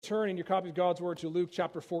turn in your copy of God's Word to Luke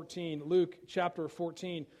chapter 14. Luke chapter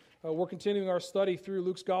 14. We're continuing our study through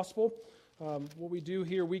Luke's Gospel. What we do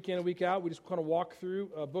here week in and week out, we just kind of walk through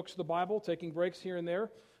books of the Bible, taking breaks here and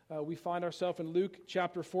there. We find ourselves in Luke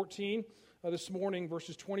chapter 14 this morning,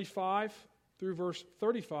 verses 25 through verse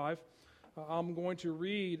 35. I'm going to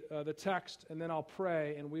read the text, and then I'll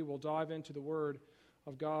pray, and we will dive into the Word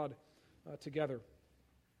of God together.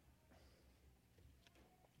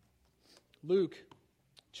 Luke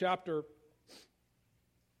chapter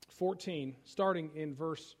 14, starting in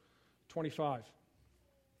verse 25.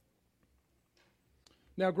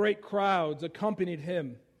 Now great crowds accompanied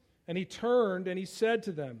him, and he turned and he said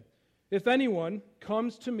to them, "If anyone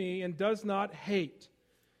comes to me and does not hate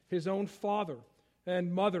his own father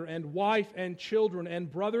and mother and wife and children and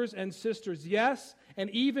brothers and sisters, yes, and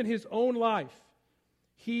even his own life,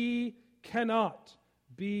 he cannot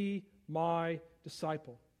be my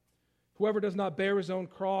disciple. Whoever does not bear his own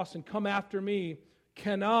cross and come after me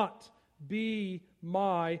cannot be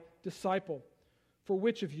my disciple. For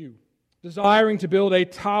which of you, desiring to build a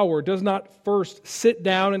tower, does not first sit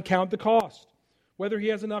down and count the cost, whether he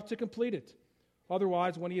has enough to complete it?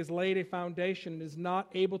 Otherwise, when he has laid a foundation and is not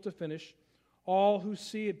able to finish, all who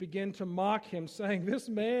see it begin to mock him, saying, 'This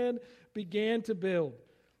man began to build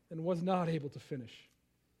and was not able to finish.'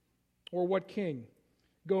 Or what king,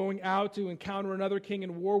 going out to encounter another king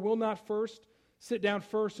in war, will not first sit down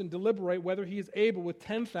first and deliberate whether he is able with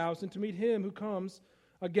 10,000 to meet him who comes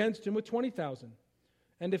against him with 20,000?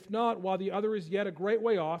 And if not, while the other is yet a great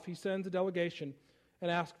way off, he sends a delegation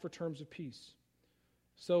and asks for terms of peace.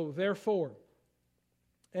 So therefore,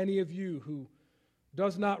 any of you who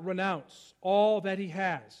does not renounce all that he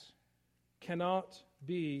has cannot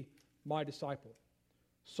be my disciple.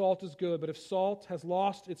 Salt is good, but if salt has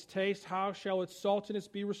lost its taste, how shall its saltiness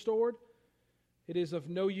be restored? It is of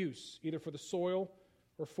no use, either for the soil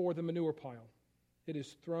or for the manure pile. It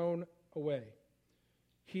is thrown away.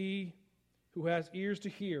 He who has ears to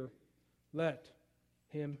hear, let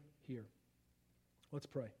him hear." Let's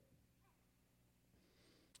pray.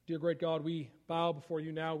 Dear great God, we bow before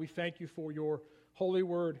you now. We thank you for your holy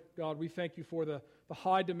word. God, we thank you for the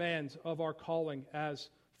high demands of our calling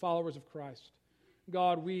as followers of Christ.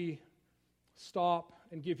 God, we stop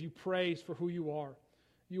and give you praise for who you are.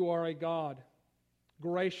 You are a God,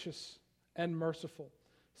 gracious and merciful,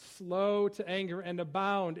 slow to anger and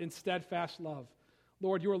abound in steadfast love.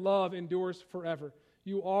 Lord, your love endures forever.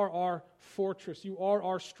 You are our fortress. You are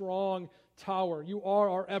our strong tower. You are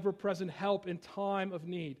our ever-present help in time of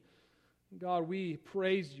need. God, we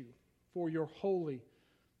praise you for your holy,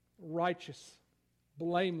 righteous,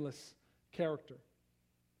 blameless character.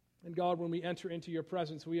 And God, when we enter into your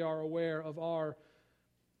presence, we are aware of our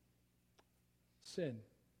sin.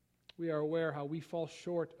 We are aware how we fall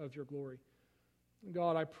short of your glory. And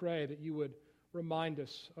God, I pray that you would remind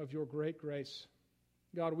us of your great grace.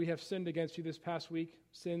 God, we have sinned against you this past week,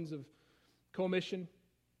 sins of commission,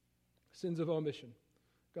 sins of omission.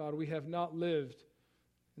 God, we have not lived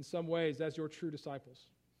in some ways as your true disciples.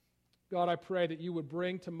 God, I pray that you would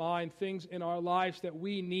bring to mind things in our lives that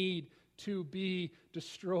we need to be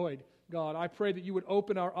destroyed. God, I pray that you would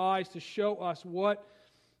open our eyes to show us what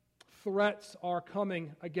threats are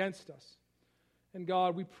coming against us. And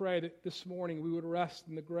God, we pray that this morning we would rest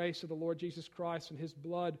in the grace of the Lord Jesus Christ and his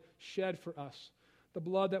blood shed for us. The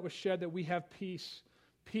blood that was shed that we have peace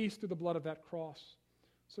through the blood of that cross.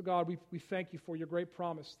 So God, we thank you for your great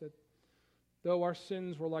promise that though our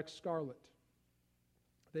sins were like scarlet,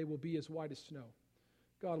 they will be as white as snow.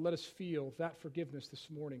 God, let us feel that forgiveness this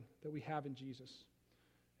morning that we have in Jesus.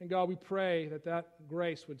 And God, we pray that that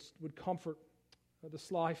grace would comfort the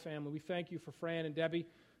Sly family. We thank you for Fran and Debbie.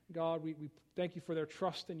 God, we thank you for their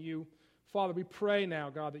trust in you. Father, we pray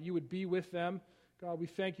now, God, that you would be with them. God, we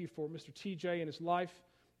thank you for Mr. TJ and his life.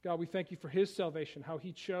 God, we thank you for his salvation, how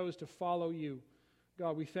he chose to follow you.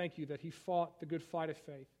 God, we thank you that he fought the good fight of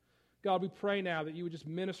faith. God, we pray now that you would just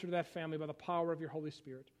minister to that family by the power of your Holy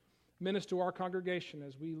Spirit. Minister to our congregation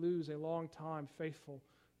as we lose a long-time faithful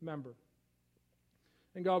member.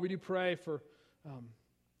 And God, we do pray for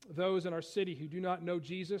those in our city who do not know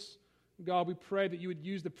Jesus. God, we pray that you would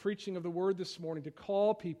use the preaching of the word this morning to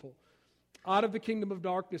call people out of the kingdom of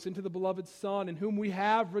darkness into the beloved Son, in whom we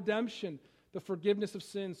have redemption, the forgiveness of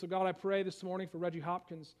sins. So God, I pray this morning for Reggie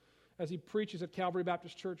Hopkins as he preaches at Calvary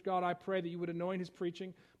Baptist Church. God, I pray that you would anoint his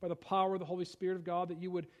preaching by the power of the Holy Spirit of God, that you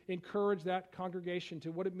would encourage that congregation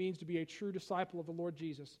to what it means to be a true disciple of the Lord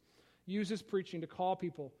Jesus. Use his preaching to call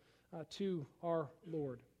people to our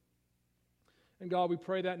Lord. And God, we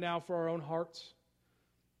pray that now for our own hearts.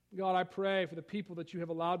 God, I pray for the people that you have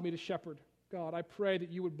allowed me to shepherd. God, I pray that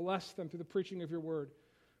you would bless them through the preaching of your word.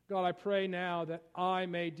 God, I pray now that I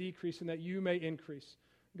may decrease and that you may increase,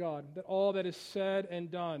 God, that all that is said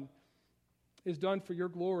and done is done for your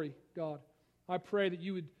glory, God. I pray that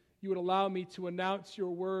you would allow me to announce your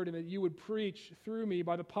word and that you would preach through me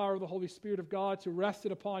by the power of the Holy Spirit of God to rest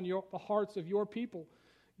it upon the hearts of your people.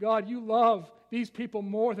 God, you love these people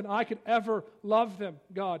more than I could ever love them,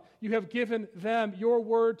 God. You have given them your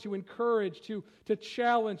word to encourage, to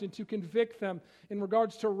challenge, and to convict them in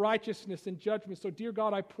regards to righteousness and judgment. So, dear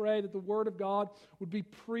God, I pray that the word of God would be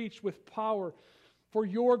preached with power for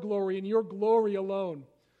your glory and your glory alone.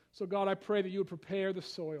 So, God, I pray that you would prepare the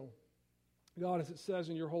soil. God, as it says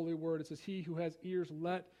in your holy word, it says, he who has ears,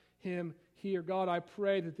 let him hear. God, I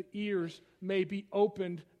pray that the ears may be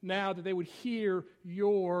opened now, that they would hear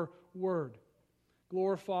your word.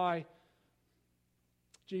 Glorify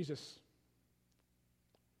Jesus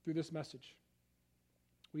through this message.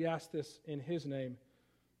 We ask this in his name.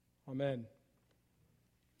 Amen.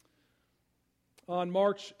 On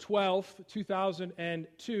March 12th,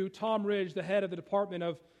 2002, Tom Ridge, the head of the Department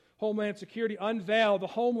of Homeland Security, unveiled the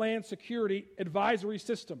Homeland Security Advisory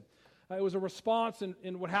System. It was a response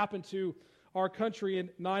in what happened to our country in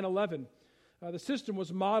 9/11. The system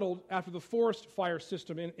was modeled after the forest fire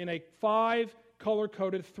system in a 5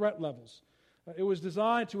 color-coded threat levels. It was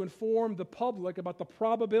designed to inform the public about the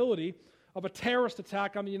probability of a terrorist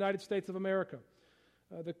attack on the United States of America.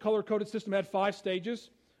 The color-coded system had 5 stages: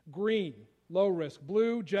 green, low risk;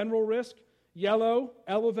 blue, general risk; yellow,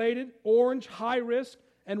 elevated; orange, high risk;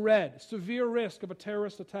 and red, severe risk of a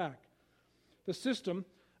terrorist attack. The system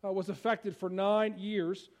was effective for 9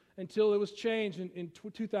 years until it was changed in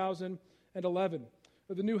 2011.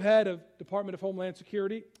 The new head of Department of Homeland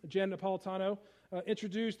Security, Jen Napolitano,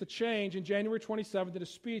 introduced the change in January 27th in a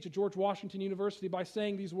speech at George Washington University by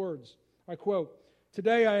saying these words, I quote,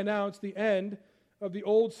 "Today I announce the end of the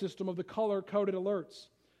old system of the color-coded alerts.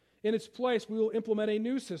 In its place, we will implement a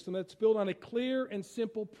new system that's built on a clear and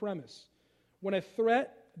simple premise. When a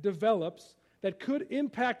threat develops that could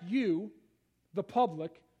impact you, the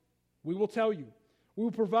public, we will tell you. We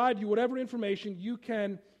will provide you whatever information you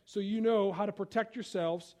can so you know how to protect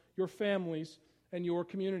yourselves, your families, and your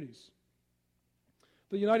communities."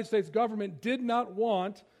 The United States government did not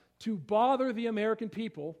want to bother the American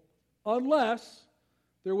people unless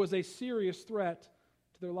there was a serious threat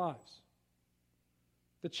to their lives.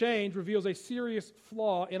 The change reveals a serious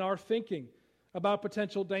flaw in our thinking about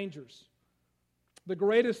potential dangers. The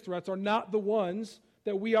greatest threats are not the ones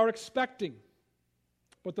that we are expecting,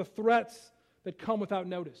 but the threats that come without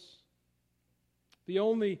notice. The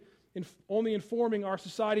only informing our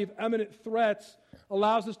society of imminent threats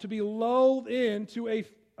allows us to be lulled into an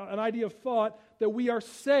idea of thought that we are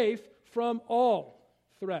safe from all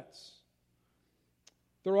threats.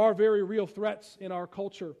 There are very real threats in our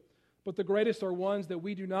culture, but the greatest are ones that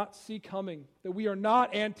we do not see coming, that we are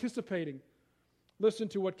not anticipating. Listen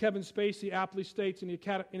to what Kevin Spacey aptly states in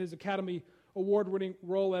his Academy Award-winning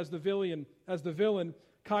role as the villain,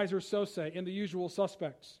 Kaiser Sose, in The Usual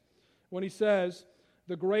Suspects, when he says,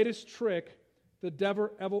 "The greatest trick the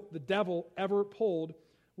devil ever pulled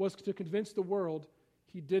was to convince the world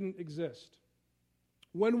he didn't exist."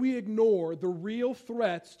 When we ignore the real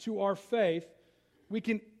threats to our faith, we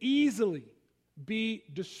can easily be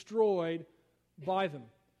destroyed by them.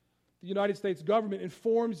 The United States government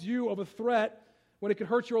informs you of a threat when it could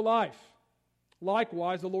hurt your life.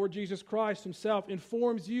 Likewise, the Lord Jesus Christ himself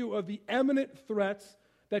informs you of the imminent threats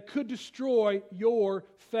that could destroy your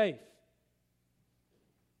faith.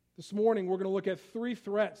 This morning, we're going to look at 3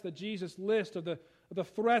 threats that Jesus lists of the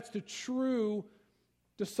threats to true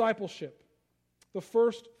discipleship. The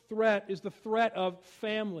first threat is the threat of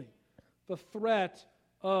family. The threat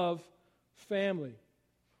of family.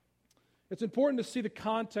 It's important to see the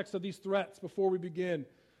context of these threats before we begin.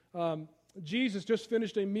 Jesus just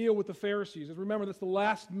finished a meal with the Pharisees. And remember, that's the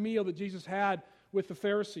last meal that Jesus had with the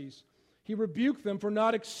Pharisees. He rebuked them for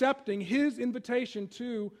not accepting his invitation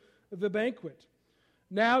to the banquet.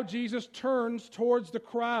 Now Jesus turns towards the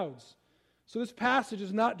crowds. So this passage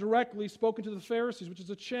is not directly spoken to the Pharisees, which is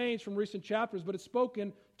a change from recent chapters, but it's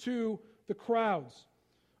spoken to the crowds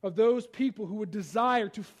of those people who would desire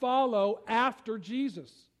to follow after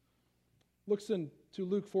Jesus. Listen to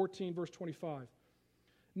Luke 14, verse 25.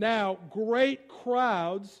 Now great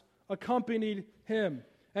crowds accompanied him.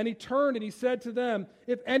 And he turned and he said to them,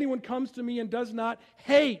 "If anyone comes to me and does not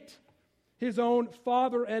hate his own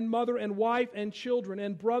father and mother and wife and children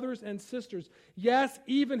and brothers and sisters, yes,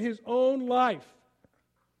 even his own life,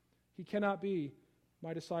 he cannot be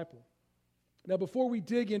my disciple." Now, before we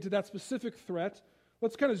dig into that specific threat,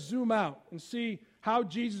 let's kind of zoom out and see how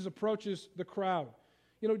Jesus approaches the crowd.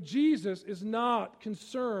 Jesus is not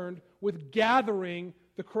concerned with gathering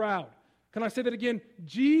the crowd. Can I say that again?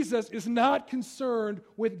 Jesus is not concerned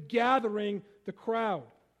with gathering the crowd.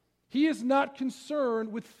 He is not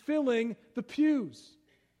concerned with filling the pews.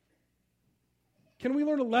 Can we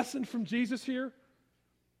learn a lesson from Jesus here?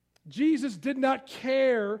 Jesus did not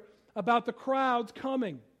care about the crowds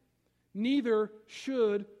coming. Neither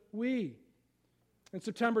should we. In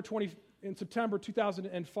September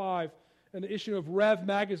 2005, in the issue of Rev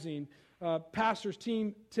magazine, pastors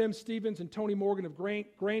Tim Stevens and Tony Morgan of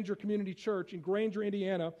Granger Community Church in Granger,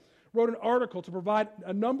 Indiana, wrote an article to provide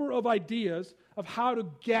a number of ideas of how to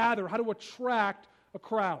gather, how to attract a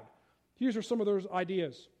crowd. Here are some of those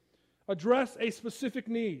ideas. Address a specific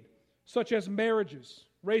need, such as marriages,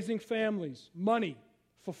 raising families, money,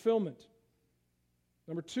 fulfillment.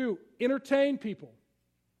 Number 2, entertain people.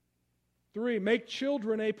 3, make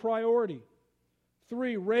children a priority.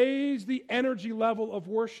 3, raise the energy level of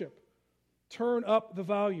worship. Turn up the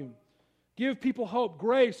volume. Give people hope,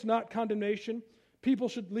 grace, not condemnation. People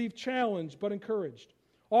should leave challenged but encouraged.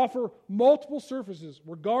 Offer multiple services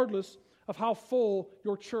regardless of how full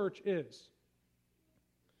your church is.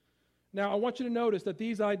 Now, I want you to notice that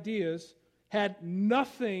these ideas had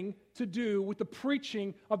nothing to do with the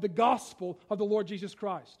preaching of the gospel of the Lord Jesus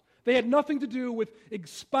Christ. They had nothing to do with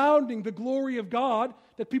expounding the glory of God,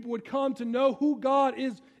 that people would come to know who God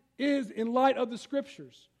is in light of the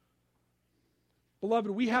Scriptures.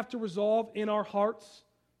 Beloved, we have to resolve in our hearts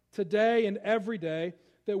today and every day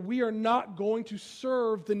that we are not going to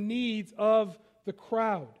serve the needs of the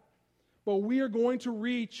crowd, but we are going to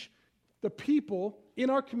reach the people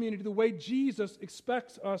in our community the way Jesus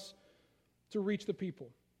expects us to reach the people,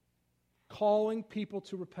 calling people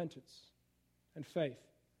to repentance and faith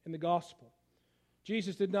in the gospel.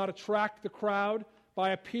 Jesus did not attract the crowd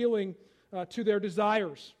by appealing to their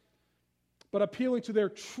desires, but appealing to their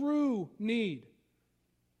true need.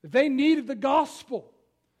 They needed the gospel.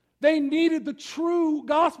 They needed the true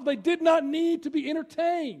gospel. They did not need to be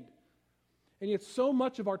entertained. And yet so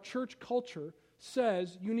much of our church culture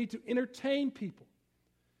says you need to entertain people.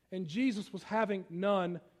 And Jesus was having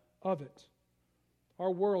none of it.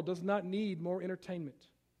 Our world does not need more entertainment.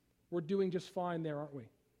 We're doing just fine there, aren't we?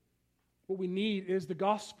 What we need is the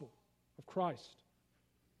gospel of Christ.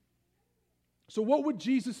 So what would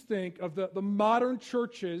Jesus think of the modern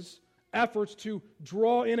church's efforts to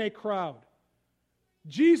draw in a crowd?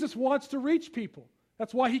 Jesus wants to reach people.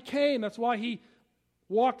 That's why he came. That's why he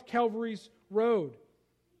walked Calvary's road.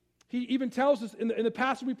 He even tells us in the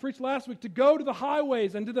passage we preached last week to go to the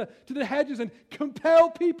highways and to the hedges and compel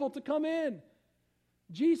people to come in.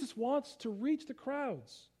 Jesus wants to reach the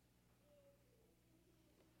crowds.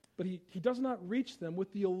 But he does not reach them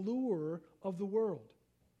with the allure of the world.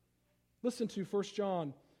 Listen to 1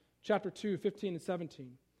 John chapter 2, 15 and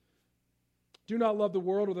 17. Do not love the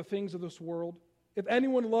world or the things of this world. If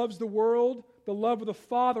anyone loves the world, the love of the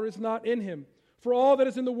Father is not in him. For all that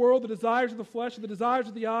is in the world, the desires of the flesh, and the desires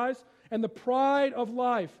of the eyes, and the pride of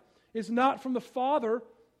life, is not from the Father,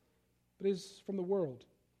 but is from the world.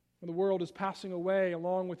 And the world is passing away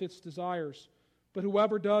along with its desires. But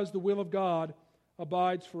whoever does the will of God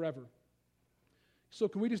abides forever. So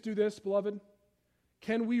can we just do this, beloved?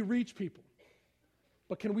 Can we reach people?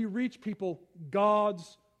 But can we reach people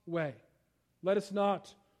God's way? Let us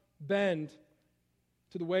not bend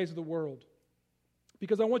to the ways of the world.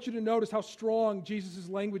 Because I want you to notice how strong Jesus'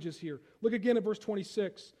 language is here. Look again at verse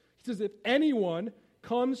 26. He says, if anyone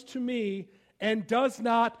comes to me and does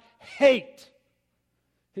not hate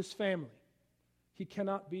his family, he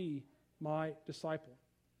cannot be my disciple.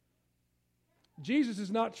 Jesus is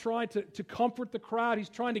not trying to comfort the crowd. He's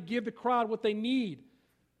trying to give the crowd what they need,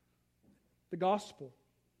 the gospel.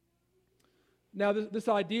 Now, this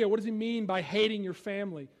idea, what does he mean by hating your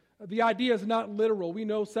family? The idea is not literal. We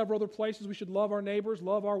know several other places we should love our neighbors,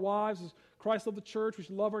 love our wives, as Christ loved the church. We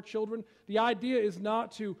should love our children. The idea is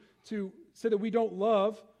not to say that we don't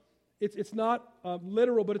love. It's not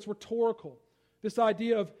literal, but it's rhetorical. This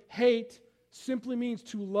idea of hate simply means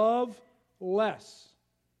to love less.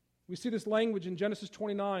 We see this language in Genesis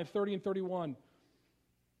 29, 30 and 31.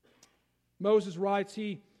 Moses writes,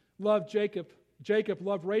 he loved Jacob. Jacob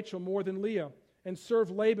loved Rachel more than Leah and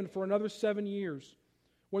served Laban for another 7 years.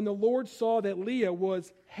 When the Lord saw that Leah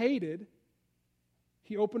was hated,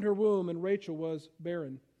 he opened her womb and Rachel was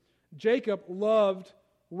barren. Jacob loved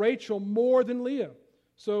Rachel more than Leah.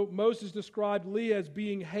 So Moses described Leah as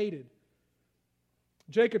being hated.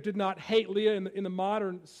 Jacob did not hate Leah in the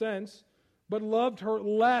modern sense, but loved her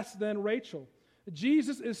less than Rachel.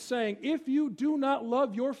 Jesus is saying, if you do not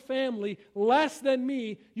love your family less than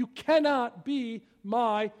me, you cannot be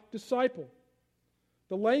my disciple.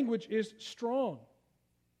 The language is strong.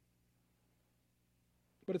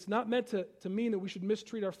 But it's not meant to mean that we should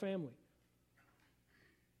mistreat our family.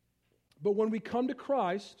 But when we come to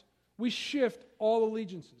Christ, we shift all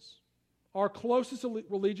allegiances. Our closest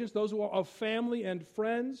allegiance, those who are of family and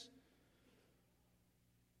friends,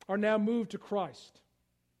 are now moved to Christ.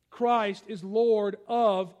 Christ is Lord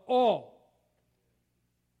of all.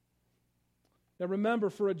 Now remember,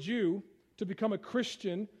 for a Jew to become a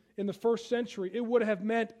Christian in the first century, it would have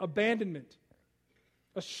meant abandonment,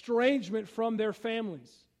 estrangement from their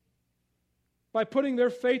families. By putting their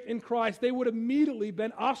faith in Christ, they would have immediately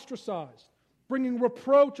been ostracized, bringing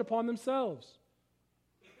reproach upon themselves.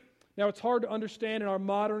 Now, it's hard to understand in our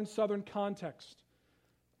modern Southern context,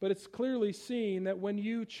 but it's clearly seen that when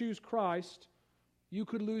you choose Christ, you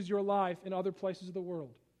could lose your life in other places of the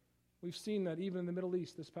world. We've seen that even in the Middle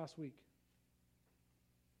East this past week.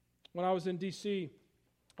 When I was in D.C.,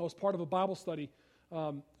 I was part of a Bible study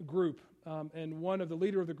group, and one of the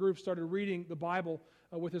leader of the group started reading the Bible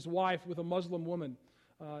with his wife, with a Muslim woman.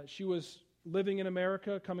 She was living in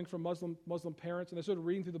America, coming from Muslim parents, and they started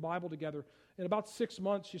reading through the Bible together. In about 6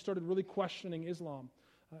 months, she started really questioning Islam.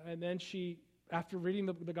 And then she, after reading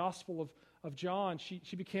the Gospel of John,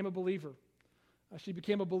 she became a believer. She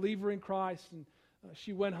became a believer in Christ, and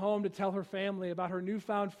she went home to tell her family about her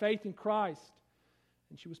newfound faith in Christ,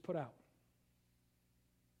 and she was put out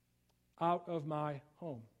of my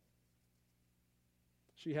home.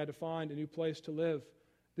 She had to find a new place to live.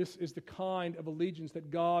 This is the kind of allegiance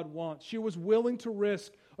that God wants. She was willing to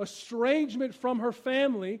risk estrangement from her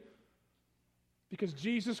family because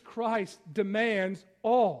Jesus Christ demands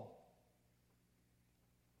all.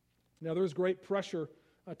 Now, there's great pressure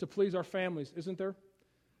to please our families, isn't there?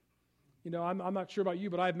 You know, I'm not sure about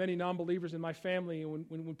you, but I have many non-believers in my family, and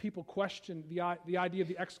when people question the idea of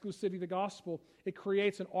the exclusivity of the gospel, it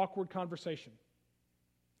creates an awkward conversation.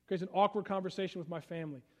 It creates an awkward conversation with my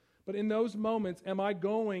family. But in those moments, am I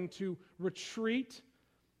going to retreat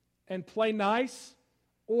and play nice,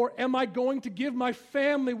 or am I going to give my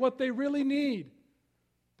family what they really need?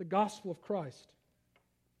 The gospel of Christ.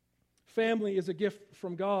 Family is a gift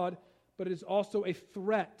from God, but it is also a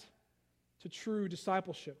threat to true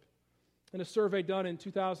discipleship. In a survey done in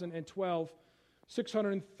 2012,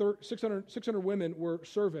 600 women were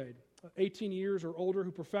surveyed, 18 years or older,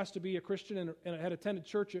 who professed to be a Christian and had attended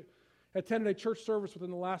a church service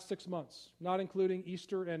within the last 6 months, not including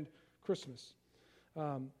Easter and Christmas.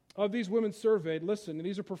 Of these women surveyed, listen, and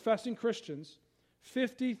these are professing Christians,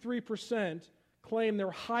 53% claim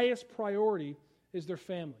their highest priority is their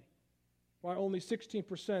family, while only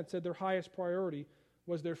 16% said their highest priority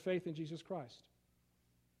was their faith in Jesus Christ.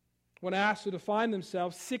 When asked to define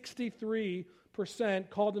themselves, 63%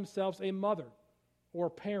 called themselves a mother or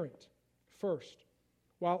parent first,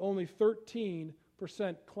 while only 13%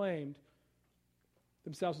 claimed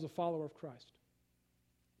themselves as a follower of Christ.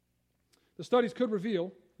 The studies could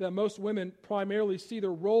reveal that most women primarily see their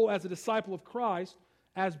role as a disciple of Christ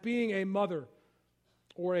as being a mother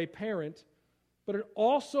or a parent, but it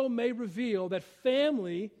also may reveal that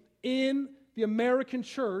family in the American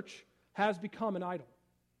church has become an idol.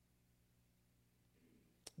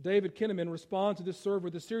 David Kinnaman responds to this survey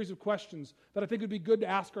with a series of questions that I think would be good to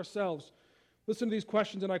ask ourselves. Listen to these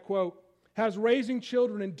questions, and I quote, "Has raising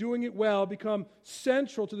children and doing it well become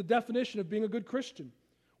central to the definition of being a good Christian?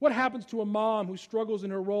 What happens to a mom who struggles in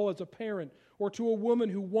her role as a parent, or to a woman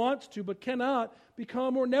who wants to but cannot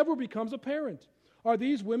become or never becomes a parent? Are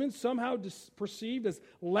these women somehow perceived as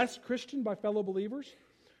less Christian by fellow believers?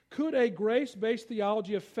 Could a grace-based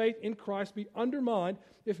theology of faith in Christ be undermined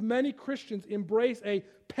if many Christians embrace a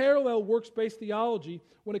parallel works-based theology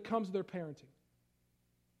when it comes to their parenting?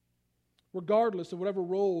 Regardless of whatever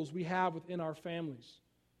roles we have within our families,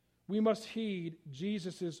 we must heed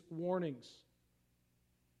Jesus' warnings.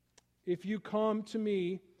 If you come to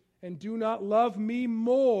me and do not love me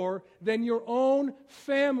more than your own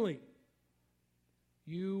family,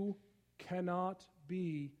 you cannot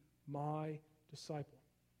be my disciple."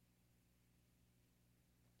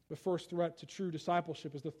 The first threat to true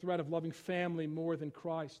discipleship is the threat of loving family more than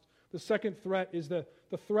Christ. The second threat is the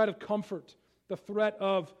threat of comfort. The threat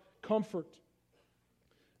of comfort.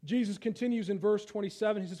 Jesus continues in verse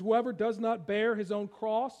 27. He says, "Whoever does not bear his own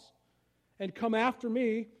cross and come after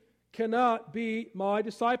me cannot be my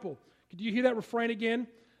disciple." Do you hear that refrain again?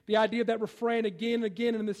 The idea of that refrain again and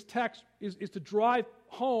again in this text is to drive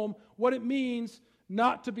home what it means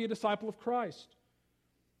not to be a disciple of Christ.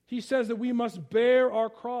 He says that we must bear our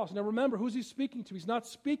cross. Now remember, who's he speaking to? He's not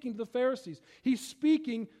speaking to the Pharisees. He's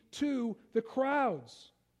speaking to the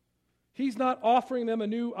crowds. He's not offering them a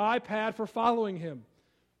new iPad for following him.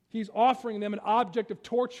 He's offering them an object of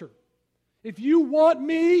torture. If you want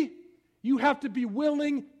me, you have to be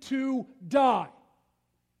willing to die.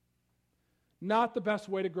 Not the best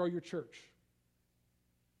way to grow your church.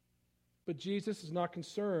 But Jesus is not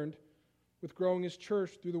concerned with growing his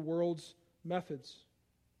church through the world's methods.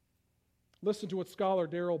 Listen to what scholar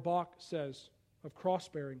Darrell Bock says of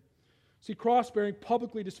cross-bearing. See, cross-bearing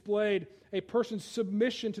publicly displayed a person's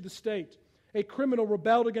submission to the state. A criminal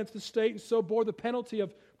rebelled against the state and so bore the penalty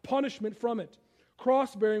of punishment from it.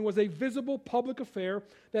 Cross-bearing was a visible public affair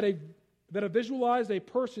that visualized a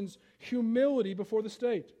person's humility before the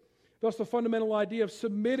state. Thus, the fundamental idea of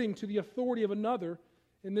submitting to the authority of another,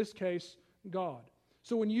 in this case, God.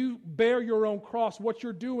 So when you bear your own cross, what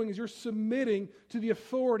you're doing is you're submitting to the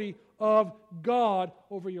authority of God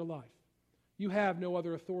over your life. You have no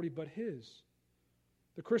other authority but His.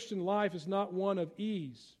 The Christian life is not one of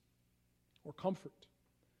ease or comfort.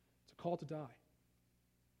 It's a call to die.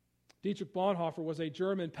 Dietrich Bonhoeffer was a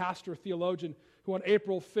German pastor theologian who on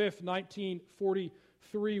April 5th,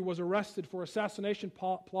 1943 was arrested for assassination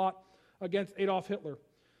plot against Adolf Hitler.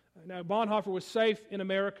 Now, Bonhoeffer was safe in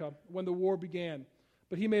America when the war began,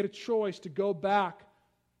 but he made a choice to go back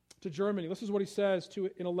to Germany. This is what he says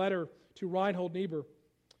in a letter to Reinhold Niebuhr.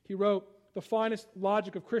 He wrote, "The finest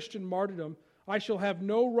logic of Christian martyrdom, I shall have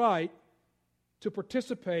no right to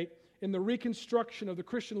participate in the reconstruction of the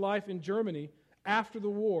Christian life in Germany after the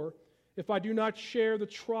war if I do not share the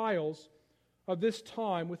trials of this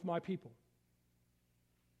time with my people."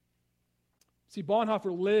 See,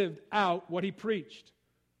 Bonhoeffer lived out what he preached.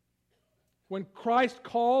 When Christ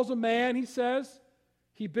calls a man, he says,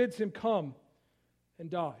 he bids him come and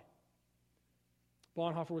die.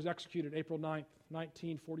 Bonhoeffer was executed April 9th,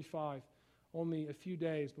 1945, only a few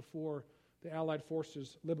days before the Allied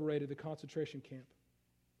forces liberated the concentration camp.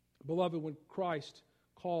 Beloved, when Christ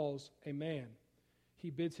calls a man, he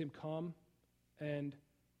bids him come and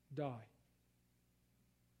die.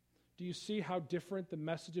 Do you see how different the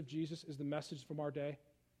message of Jesus is the message from our day?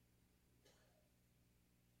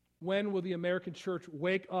 When will the American church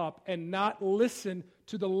wake up and not listen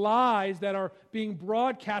to the lies that are being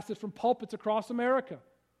broadcasted from pulpits across America?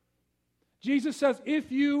 Jesus says,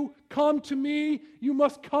 if you come to me, you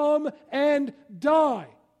must come and die.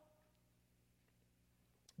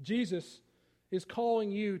 Jesus is calling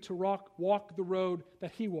you to walk the road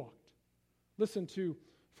that he walked. Listen to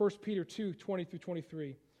 1 Peter 2, 20 through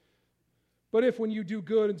 23. But if when you do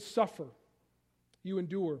good and suffer, you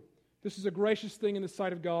endure, this is a gracious thing in the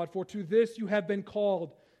sight of God, for to this you have been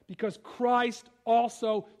called, because Christ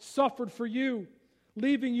also suffered for you,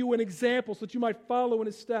 leaving you an example so that you might follow in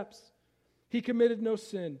his steps. He committed no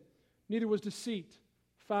sin, neither was deceit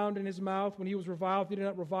found in his mouth. When he was reviled, he did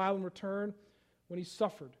not revile in return. When he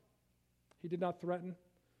suffered, he did not threaten,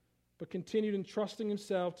 but continued entrusting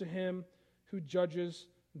himself to him who judges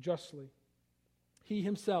justly. He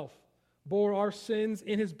himself bore our sins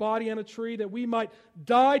in his body on a tree that we might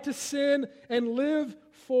die to sin and live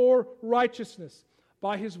for righteousness.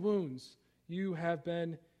 By his wounds you have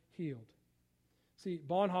been healed. See,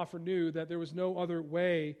 Bonhoeffer knew that there was no other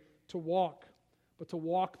way to walk, but to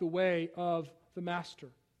walk the way of the Master.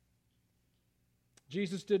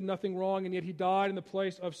 Jesus did nothing wrong, and yet he died in the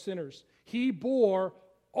place of sinners. He bore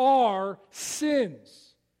our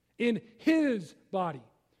sins in his body.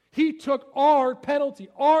 He took our penalty,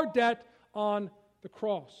 our debt on the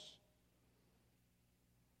cross.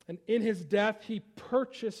 And in his death, he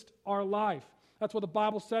purchased our life. That's what the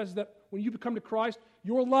Bible says, that when you come to Christ,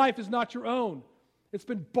 your life is not your own. It's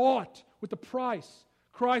been bought with the price.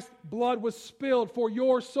 Christ's blood was spilled for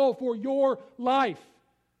your soul, for your life.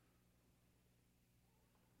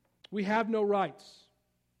 We have no rights,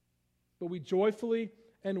 but we joyfully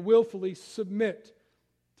and willfully submit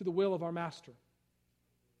to the will of our Master.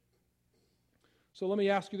 So let me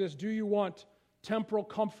ask you this. Do you want temporal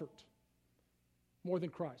comfort more than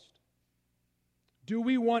Christ? Do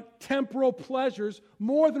we want temporal pleasures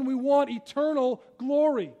more than we want eternal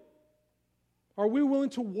glory? Are we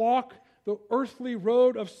willing to walk the earthly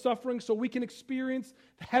road of suffering so we can experience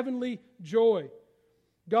heavenly joy?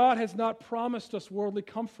 God has not promised us worldly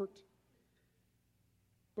comfort,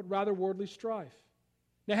 but rather worldly strife.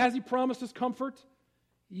 Now, has he promised us comfort?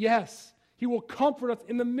 Yes. He will comfort us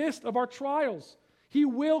in the midst of our trials. He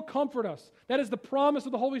will comfort us. That is the promise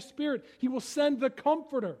of the Holy Spirit. He will send the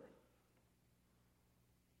Comforter.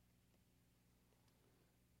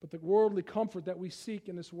 But the worldly comfort that we seek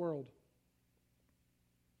in this world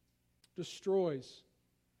destroys,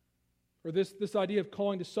 or this idea of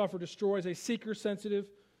calling to suffer destroys a seeker-sensitive,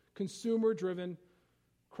 consumer-driven,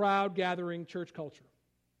 crowd-gathering church culture.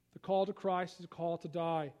 The call to Christ is a call to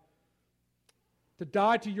die to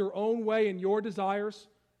die to your own way and your desires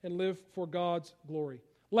and live for God's glory,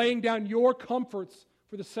 laying down your comforts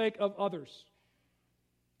for the sake of others.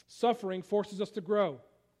 Suffering forces us to grow,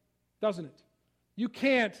 doesn't it? You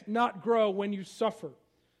can't not grow when you suffer.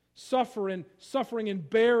 Suffering and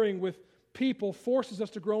bearing with people forces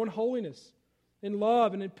us to grow in holiness, in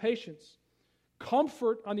love, and in patience.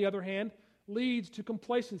 Comfort, on the other hand, leads to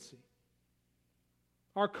complacency.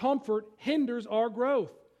 Our comfort hinders our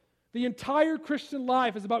growth. The entire Christian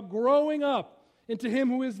life is about growing up into Him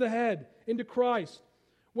who is the head, into Christ.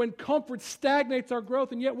 When comfort stagnates our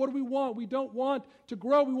growth, and yet what do we want? We don't want to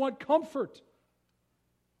grow, we want comfort.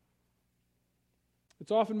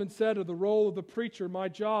 It's often been said of the role of the preacher, my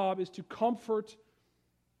job is to comfort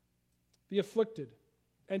the afflicted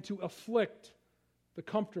and to afflict the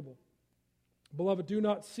comfortable. Beloved, do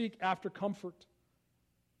not seek after comfort.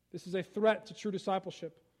 This is a threat to true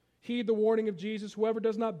discipleship. Heed the warning of Jesus, whoever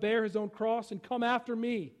does not bear his own cross and come after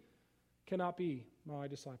me cannot be my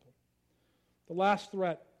disciple. The last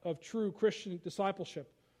threat of true Christian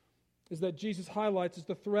discipleship is that Jesus highlights is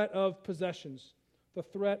the threat of possessions. The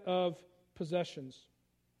threat of possessions.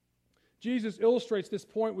 Jesus illustrates this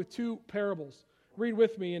point with two parables. Read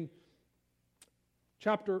with me in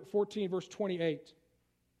chapter 14, verse 28.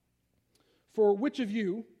 For which of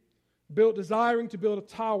you, desiring to build a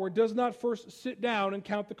tower, does not first sit down and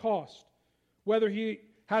count the cost, whether he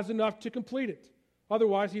has enough to complete it?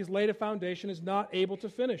 Otherwise, he has laid a foundation, is not able to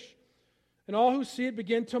finish. And all who see it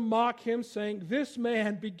begin to mock him, saying, this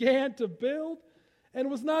man began to build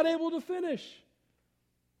and was not able to finish.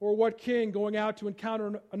 Or what king, going out to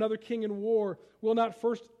encounter another king in war, will not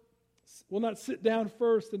sit down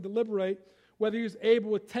first and deliberate whether he is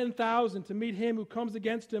able with 10,000 to meet him who comes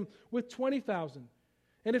against him with 20,000?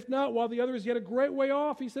 And if not, while the other is yet a great way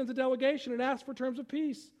off, he sends a delegation and asks for terms of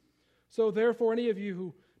peace. So therefore, any of you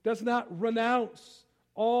who does not renounce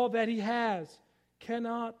all that he has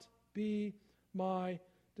cannot be my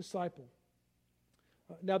disciple.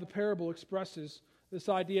 Now the parable expresses this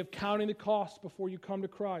idea of counting the cost before you come to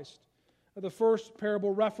Christ. The first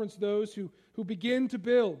parable referenced those who begin to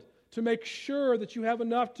build to make sure that you have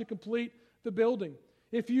enough to complete the building.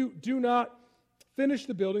 If you do not finish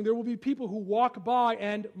the building, there will be people who walk by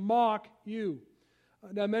and mock you.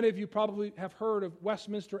 Now, many of you probably have heard of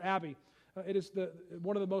Westminster Abbey. It is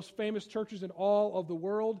one of the most famous churches in all of the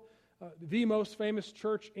world, the most famous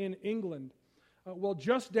church in England. Well,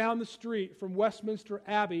 just down the street from Westminster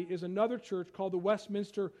Abbey is another church called the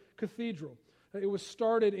Westminster Cathedral. It was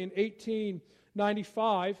started in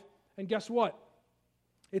 1895, and guess what?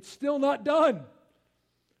 It's still not done.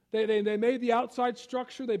 They made the outside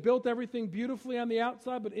structure, they built everything beautifully on the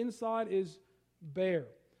outside, but inside is bare.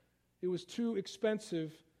 It was too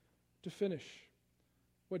expensive to finish.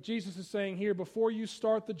 What Jesus is saying here, before you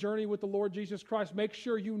start the journey with the Lord Jesus Christ, make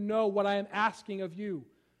sure you know what I am asking of you.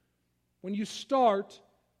 When you start,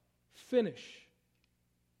 finish.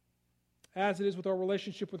 As it is with our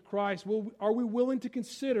relationship with Christ, are we willing to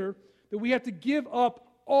consider that we have to give up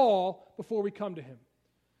all before we come to Him?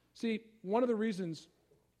 See, one of the reasons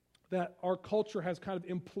that our culture has kind of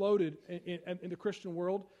imploded in the Christian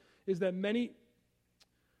world is that many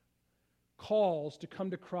calls to come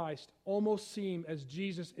to Christ almost seem as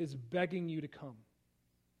Jesus is begging you to come.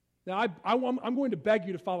 Now, I'm going to beg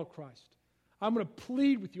you to follow Christ. I'm going to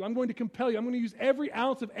plead with you. I'm going to compel you. I'm going to use every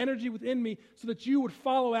ounce of energy within me so that you would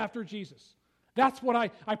follow after Jesus. That's what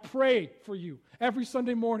I pray for you. Every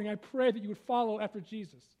Sunday morning, I pray that you would follow after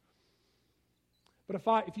Jesus. But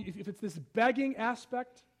if it's this begging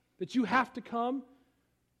aspect that you have to come,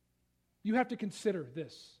 you have to consider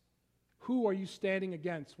this. Who are you standing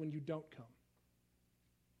against when you don't come?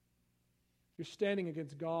 You're standing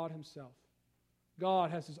against God Himself.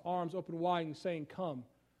 God has His arms open wide and saying, come.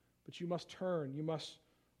 But you must turn. You must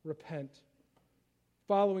repent.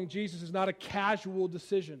 Following Jesus is not a casual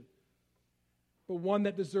decision, but one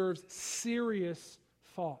that deserves serious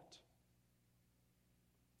thought.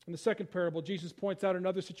 In the second parable, Jesus points out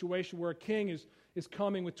another situation where a king is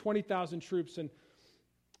coming with 20,000 troops. And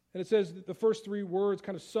it says that the first three words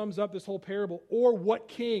kind of sums up this whole parable. Or what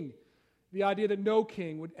king? The idea that no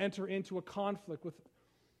king would enter into a conflict with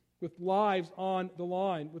lives on the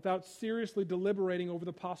line without seriously deliberating over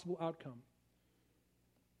the possible outcome.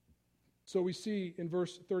 So we see in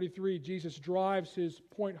verse 33, Jesus drives his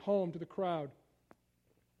point home to the crowd.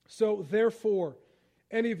 So therefore,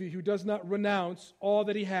 any of you who does not renounce all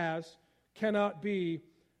that he has cannot be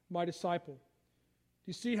my disciple. Do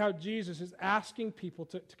you see how Jesus is asking people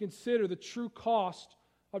to consider the true cost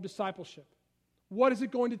of discipleship? What is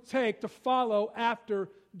it going to take to follow after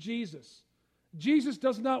Jesus? Jesus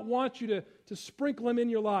does not want you to sprinkle him in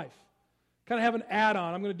your life. kind of have an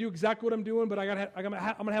add-on. I'm going to do exactly what I'm doing, but I'm going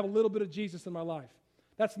to have a little bit of Jesus in my life.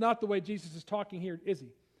 That's not the way Jesus is talking here, is he?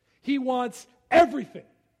 He wants everything.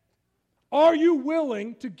 Are you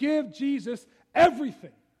willing to give Jesus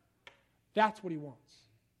everything? That's what he wants.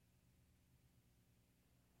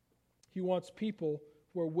 He wants people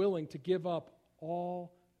who are willing to give up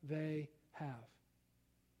all they have.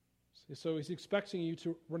 So he's expecting you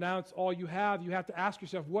to renounce all you have. You have to ask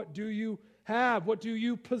yourself, what do you have? What do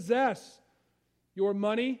you possess? Your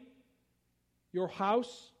money, your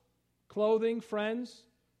house, clothing, friends,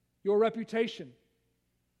 your reputation,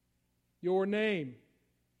 your name,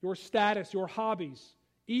 your status, your hobbies,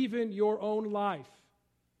 even your own life.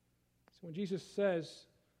 So when Jesus says,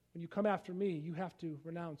 when you come after me, you have to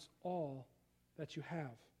renounce all that you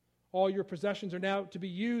have. All your possessions are now to be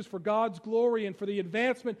used for God's glory and for the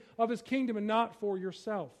advancement of his kingdom and not for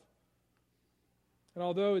yourself. And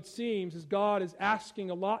although it seems as God is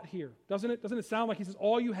asking a lot here, doesn't it sound like he says,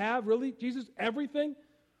 all you have, really? Jesus, everything?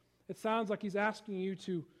 It sounds like he's asking you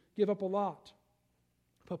to give up a lot.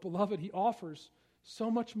 But beloved, he offers so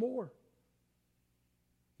much more.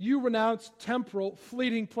 You renounce temporal,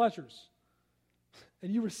 fleeting pleasures,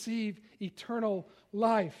 and you receive eternal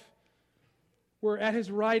life, where at his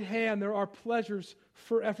right hand there are pleasures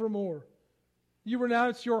forevermore. You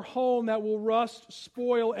renounce your home that will rust,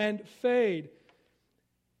 spoil, and fade,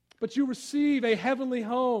 but you receive a heavenly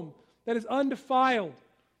home that is undefiled,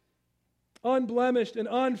 unblemished, and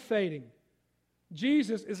unfading.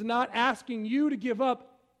 Jesus is not asking you to give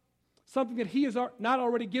up something that he has not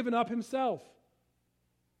already given up himself.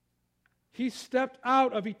 He stepped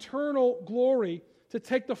out of eternal glory to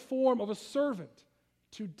take the form of a servant,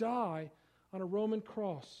 to die on a Roman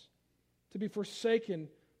cross, to be forsaken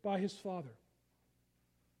by his Father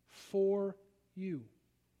for you.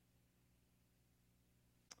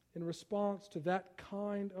 In response to that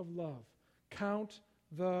kind of love, count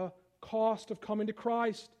the cost of coming to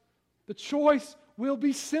Christ. The choice will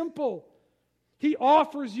be simple. He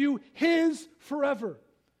offers you his forever,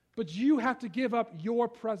 but you have to give up your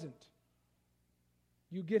present.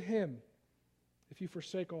 You get him if you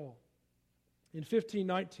forsake all. In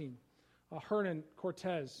 1519, Hernan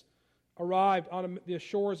Cortez arrived on the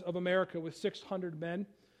shores of America with 600 men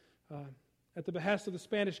at the behest of the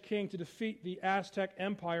Spanish king to defeat the Aztec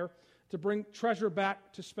Empire to bring treasure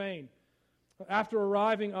back to Spain. After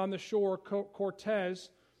arriving on the shore, Cortez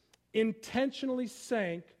intentionally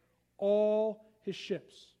sank all his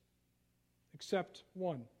ships, except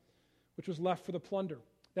one, which was left for the plunder.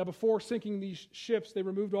 Now, before sinking these ships, they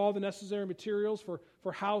removed all the necessary materials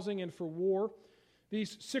for housing and for war.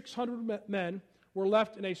 These 600 men were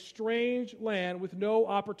left in a strange land with no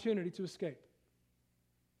opportunity to escape.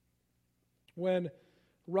 When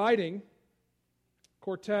writing,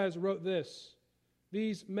 Cortez wrote this: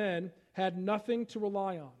 "These men had nothing to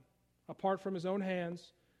rely on apart from his own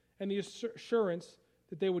hands and the assurance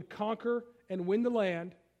that they would conquer and win the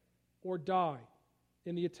land or die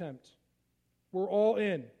in the attempt. We're all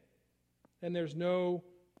in, and there's no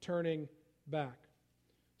turning back."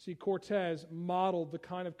 See, Cortez modeled the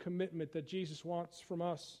kind of commitment that Jesus wants from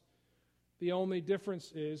us. The only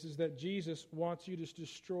difference is that Jesus wants you to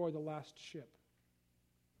destroy the last ship.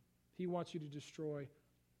 He wants you to destroy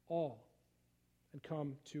all and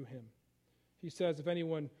come to him. He says, if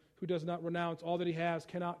anyone who does not renounce all that he has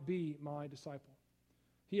cannot be my disciple.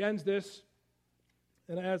 He ends this,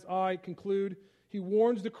 and as I conclude, he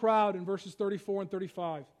warns the crowd in verses 34 and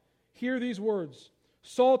 35. Hear these words: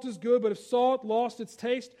 "Salt is good, but if salt lost its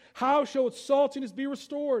taste, how shall its saltiness be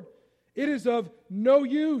restored? It is of no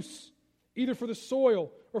use, either for the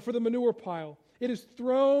soil or for the manure pile. It is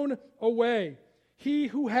thrown away. He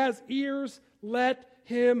who has ears, let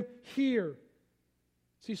him hear."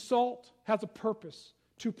 See, salt has a purpose: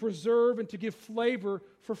 to preserve and to give flavor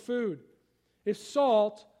for food. If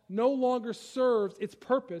salt no longer serves its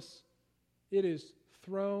purpose, it is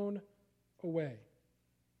thrown away.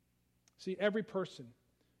 See, every person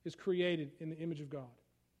is created in the image of God.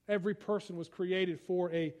 Every person was created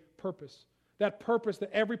for a purpose. That purpose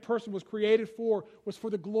that every person was created for was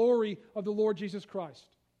for the glory of the Lord Jesus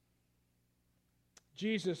Christ.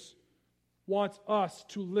 Jesus wants us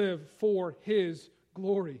to live for his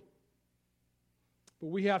glory. But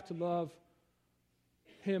we have to love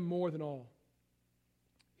him more than all.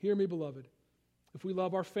 Hear me, beloved. If we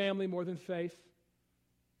love our family more than faith,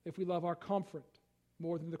 if we love our comfort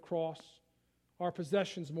more than the cross, our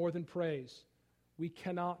possessions more than praise, we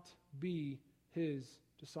cannot be his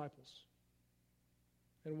disciples,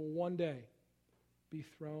 and will one day be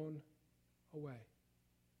thrown away.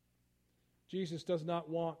 Jesus does not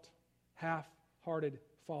want half-hearted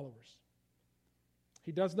followers.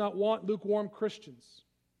 He does not want lukewarm Christians.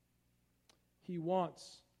 He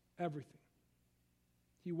wants everything.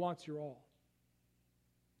 He wants your all.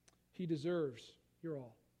 He deserves your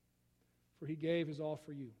all, for he gave his all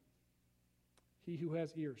for you. He who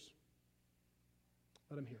has ears,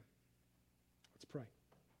 let him hear. Let's pray.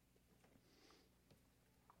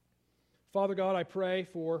 Father God, I pray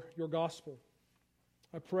for your gospel.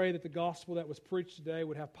 I pray that the gospel that was preached today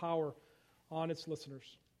would have power on its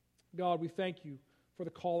listeners. God, we thank you for the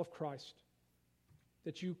call of Christ,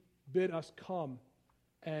 that you bid us come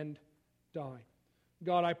and die.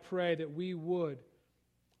 God, I pray that we would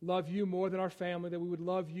love you more than our family, that we would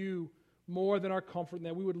love you more than our comfort, and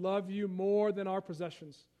that we would love you more than our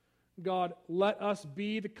possessions. God, let us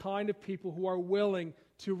be the kind of people who are willing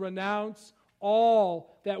to renounce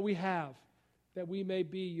all that we have, that we may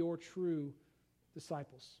be your true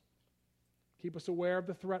disciples. Keep us aware of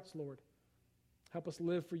the threats, Lord. Help us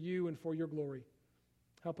live for you and for your glory.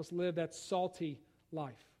 Help us live that salty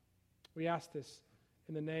life. We ask this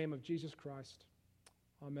in the name of Jesus Christ.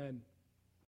 Amen.